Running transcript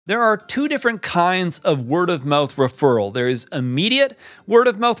There are two different kinds of word-of-mouth referral. There is immediate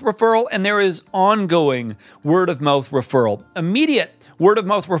word-of-mouth referral, and there is ongoing word-of-mouth referral. Immediate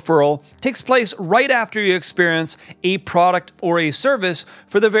word-of-mouth referral takes place right after you experience a product or a service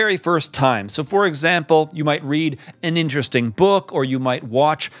for the very first time. So for example, you might read an interesting book or you might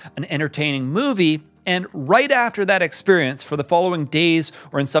watch an entertaining movie, and right after that experience, for the following days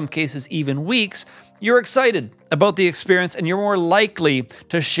or in some cases even weeks, you're excited about the experience and you're more likely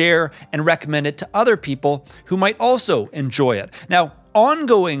to share and recommend it to other people who might also enjoy it. Now,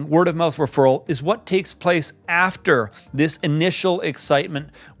 ongoing word-of-mouth referral is what takes place after this initial excitement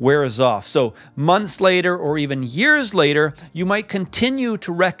wears off. So months later or even years later, you might continue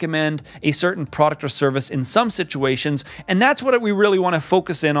to recommend a certain product or service in some situations, and that's what we really want to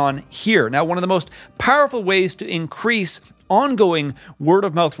focus in on here. Now, one of the most powerful ways to increase ongoing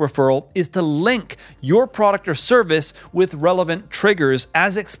word-of-mouth referral is to link your product or service with relevant triggers,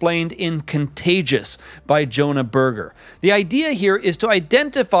 as explained in Contagious by Jonah Berger. The idea here is to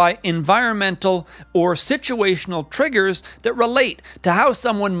identify environmental or situational triggers that relate to how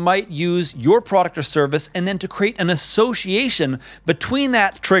someone might use your product or service, and then to create an association between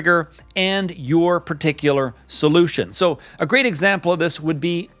that trigger and your particular solution. So a great example of this would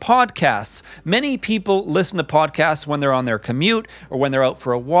be podcasts. Many people listen to podcasts when they're on their commute or when they're out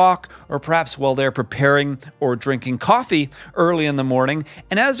for a walk, or perhaps while they're preparing or drinking coffee early in the morning.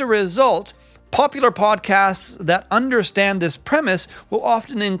 And as a result, popular podcasts that understand this premise will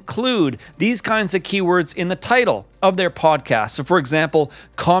often include these kinds of keywords in the title of their podcast. So for example,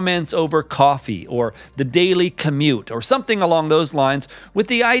 comments over coffee or the daily commute or something along those lines, with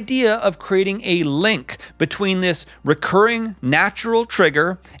the idea of creating a link between this recurring natural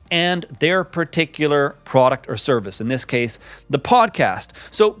trigger and their particular product or service, in this case, the podcast.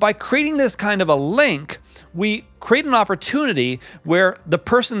 So by creating this kind of a link, we create an opportunity where the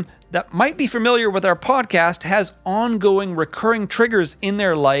person that might be familiar with our podcast has ongoing recurring triggers in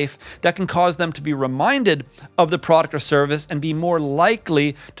their life that can cause them to be reminded of the product or service and be more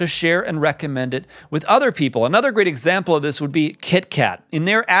likely to share and recommend it with other people. Another great example of this would be Kit Kat. In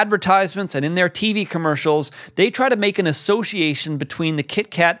their advertisements and in their TV commercials, they try to make an association between the Kit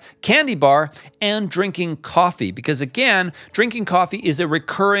Kat candy bar and drinking coffee, because again, drinking coffee is a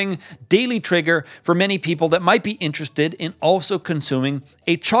recurring daily trigger for many people that might be interested in also consuming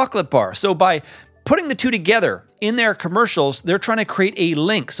a chocolate bar. So by putting the two together in their commercials, they're trying to create a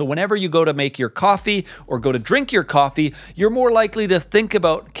link. So whenever you go to make your coffee or go to drink your coffee, you're more likely to think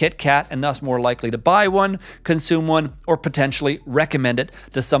about Kit Kat and thus more likely to buy one, consume one, or potentially recommend it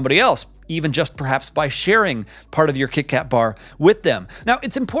to somebody else, even just perhaps by sharing part of your Kit Kat bar with them. Now,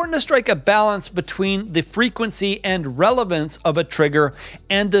 it's important to strike a balance between the frequency and relevance of a trigger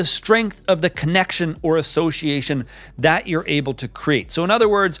and the strength of the connection or association that you're able to create. So in other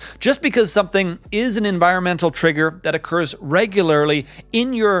words, just because something is an environmental trigger that occurs regularly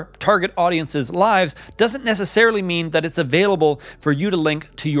in your target audience's lives doesn't necessarily mean that it's available for you to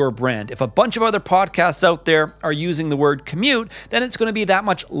link to your brand. If a bunch of other podcasts out there are using the word commute, then it's going to be that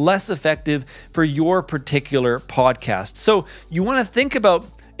much less effective for your particular podcast. So you want to think about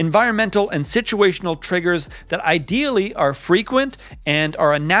environmental and situational triggers that ideally are frequent and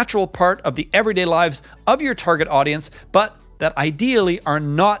are a natural part of the everyday lives of your target audience, but that ideally are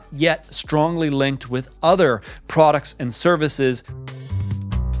not yet strongly linked with other products and services.